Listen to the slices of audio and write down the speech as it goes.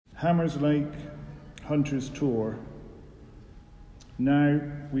Hammers Lake, Hunter's Tor. Now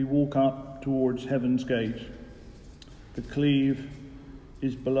we walk up towards Heaven's Gate. The Cleve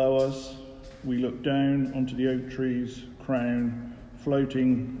is below us. We look down onto the oak tree's crown,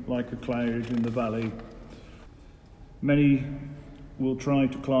 floating like a cloud in the valley. Many will try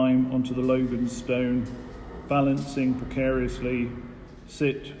to climb onto the Logan stone, balancing precariously,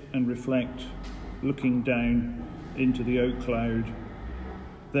 sit and reflect, looking down into the oak cloud,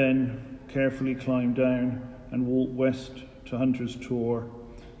 then carefully climb down and walk west to Hunter's Tor,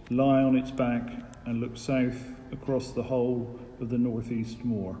 lie on its back and look south across the whole of the northeast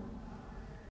moor.